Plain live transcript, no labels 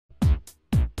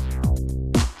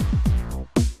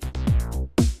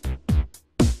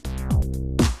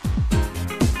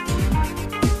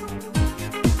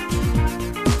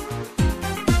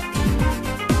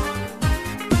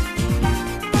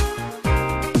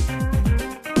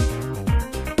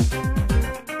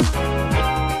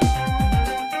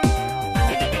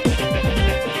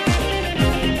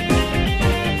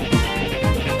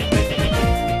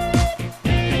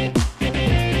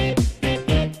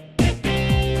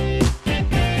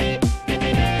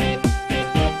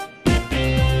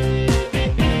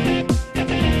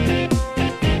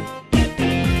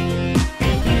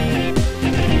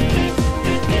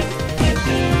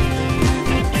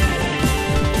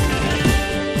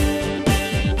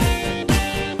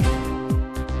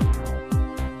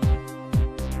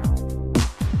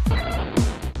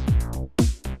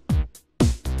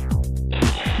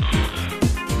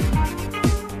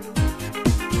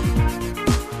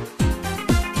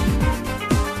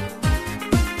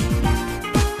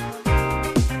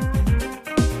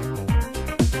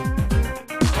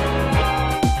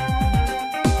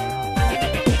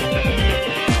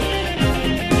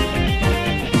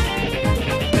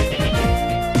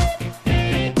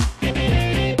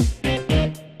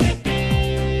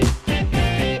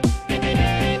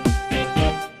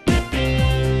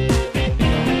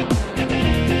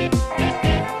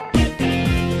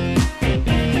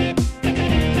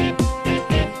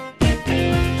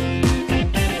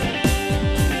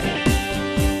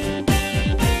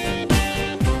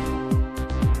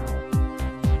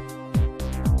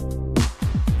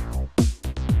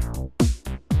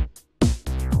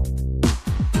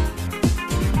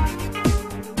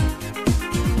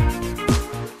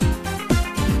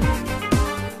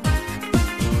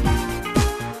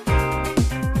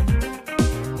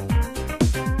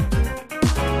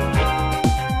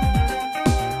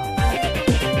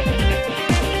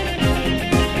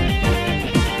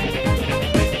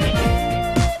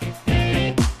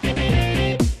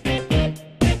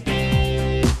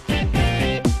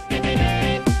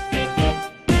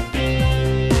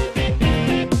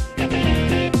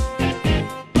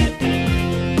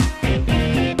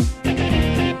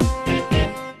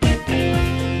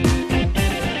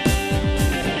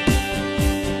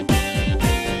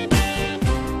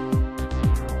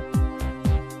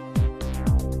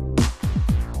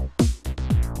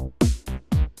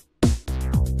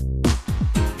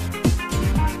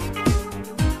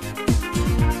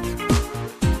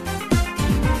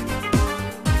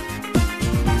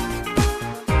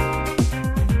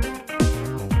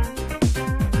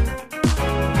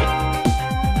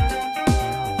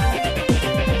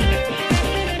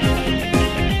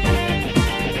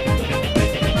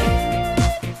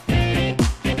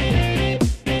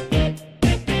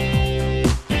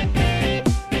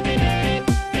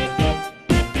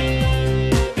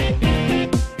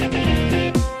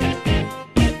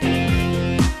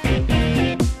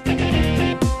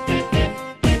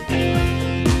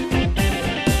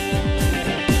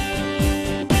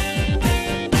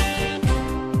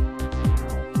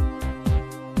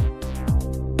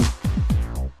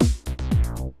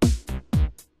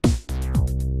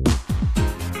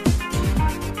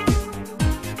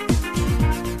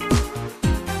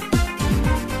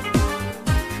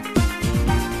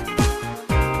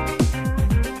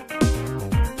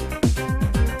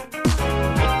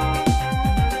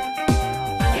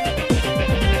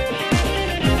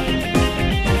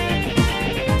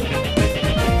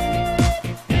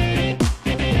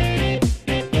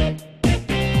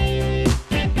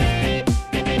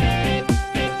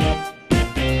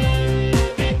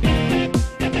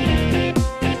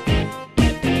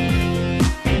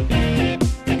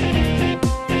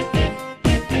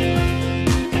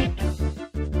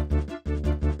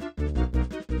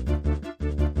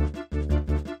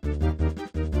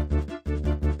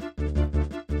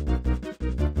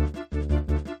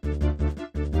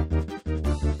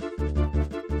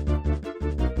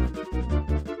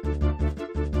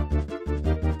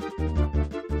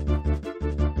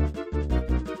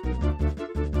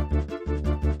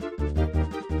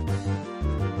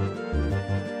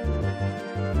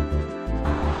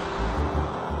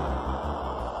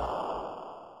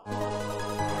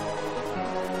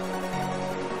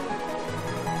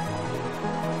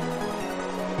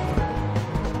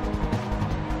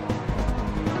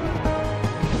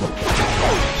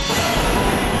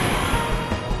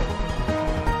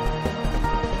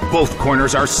Both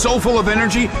corners are so full of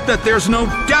energy that there's no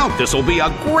doubt this will be a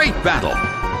great battle.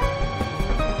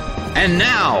 And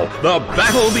now, the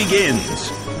battle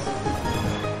begins.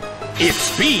 Its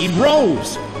speed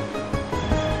rose.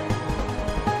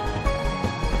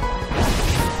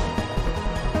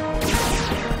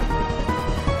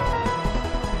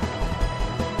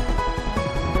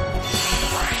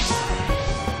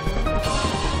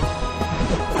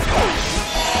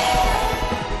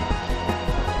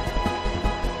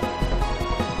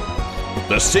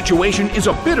 The situation is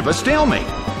a bit of a stalemate.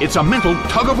 It's a mental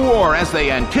tug-of-war as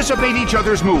they anticipate each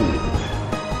other's move.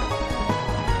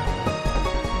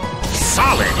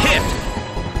 Solid hit!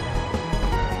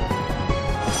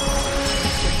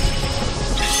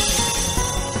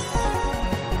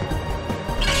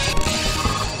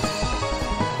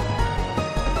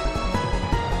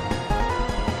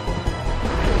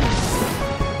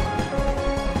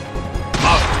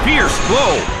 A fierce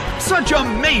blow! Such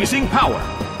amazing power!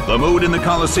 The mood in the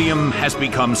Colosseum has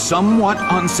become somewhat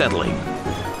unsettling.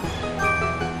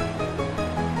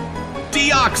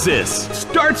 Deoxys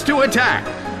starts to attack.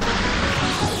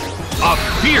 A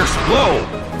fierce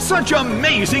blow! Such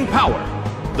amazing power!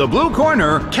 The blue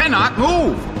corner cannot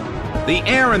move. The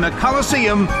air in the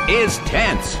Colosseum is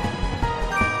tense.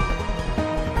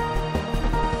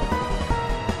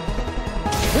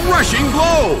 Rushing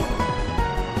blow!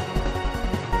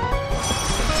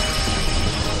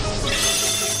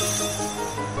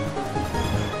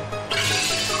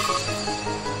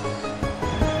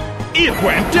 It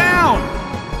went down!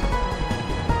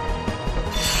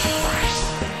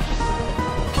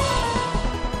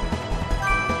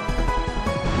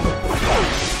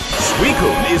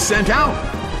 Suicune is sent out.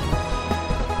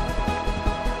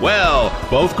 Well,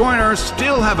 both corners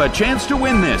still have a chance to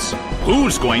win this.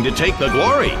 Who's going to take the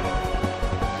glory?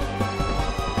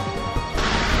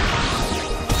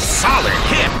 Solid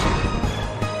hit!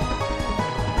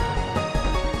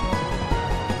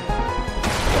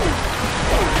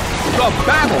 The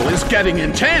battle is getting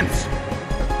intense!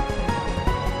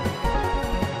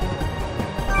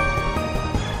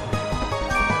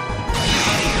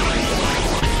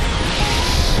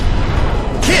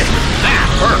 Hit! That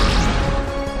hurt!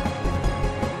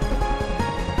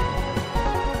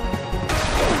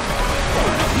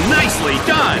 Nicely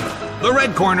done! The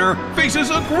red corner faces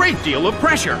a great deal of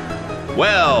pressure.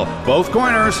 Well, both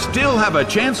corners still have a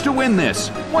chance to win this.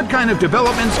 What kind of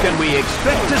developments can we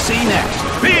expect to see next?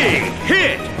 Big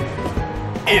hit!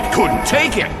 It couldn't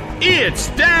take it. It's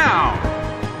down!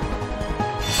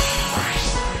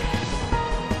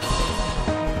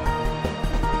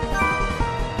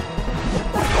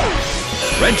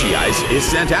 Regice is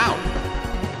sent out.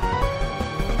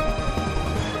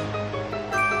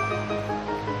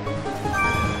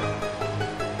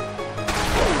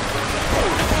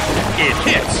 It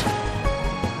hits.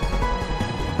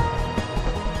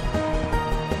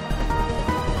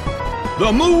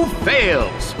 The move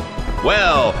fails.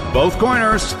 Well, both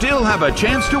corners still have a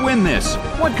chance to win this.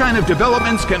 What kind of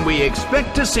developments can we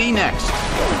expect to see next?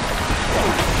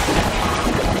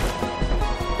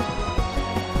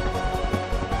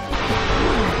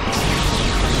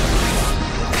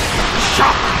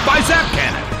 Shot by Zap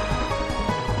Cannon.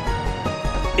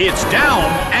 It's down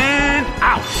and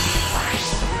out.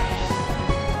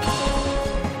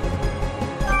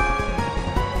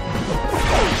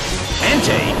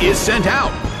 Entei is sent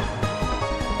out.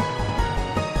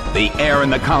 The air in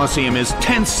the Colosseum is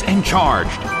tense and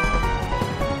charged.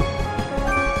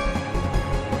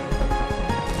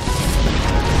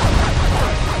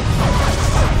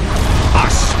 A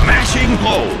smashing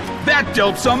blow! That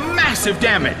dealt some massive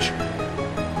damage.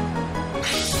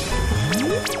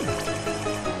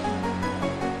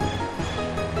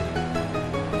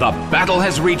 The battle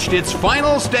has reached its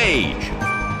final stage.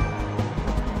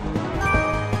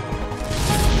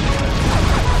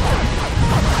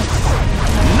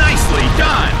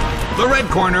 Done! The red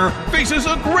corner faces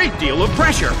a great deal of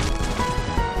pressure.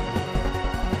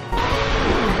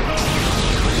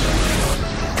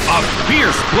 A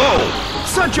fierce blow!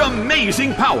 Such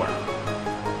amazing power!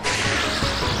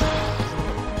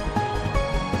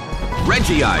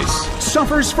 Regice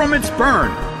suffers from its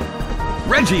burn.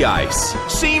 Regice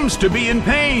seems to be in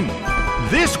pain.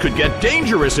 This could get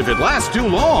dangerous if it lasts too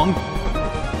long.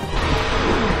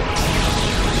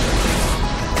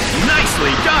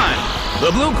 Nicely done!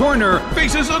 The blue corner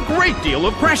faces a great deal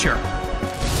of pressure.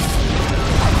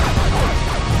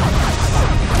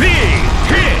 Big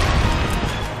hit!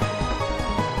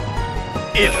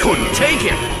 It couldn't take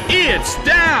it. It's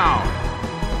down!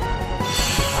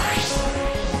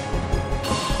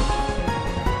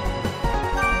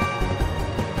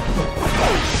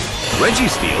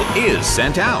 Registeel is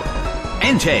sent out.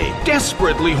 Entei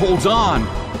desperately holds on.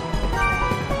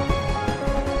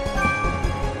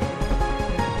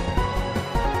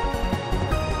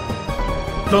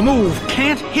 The move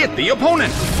can't hit the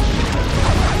opponent.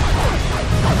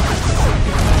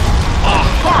 A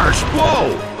harsh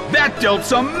blow! That dealt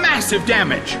some massive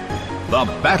damage. The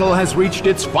battle has reached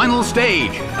its final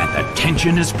stage, and the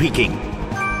tension is peaking.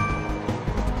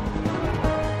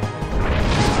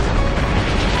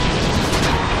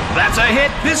 That's a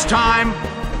hit this time.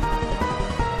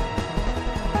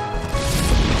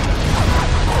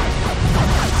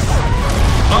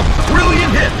 A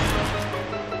brilliant hit.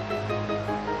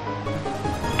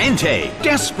 Entei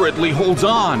desperately holds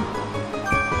on.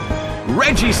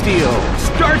 Registeel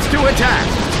starts to attack.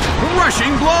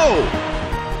 Rushing blow.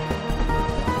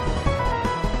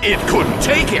 It couldn't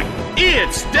take it.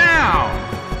 It's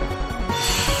down.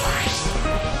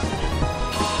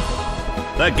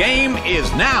 The game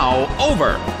is now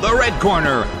over. The red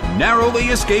corner narrowly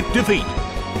escaped defeat.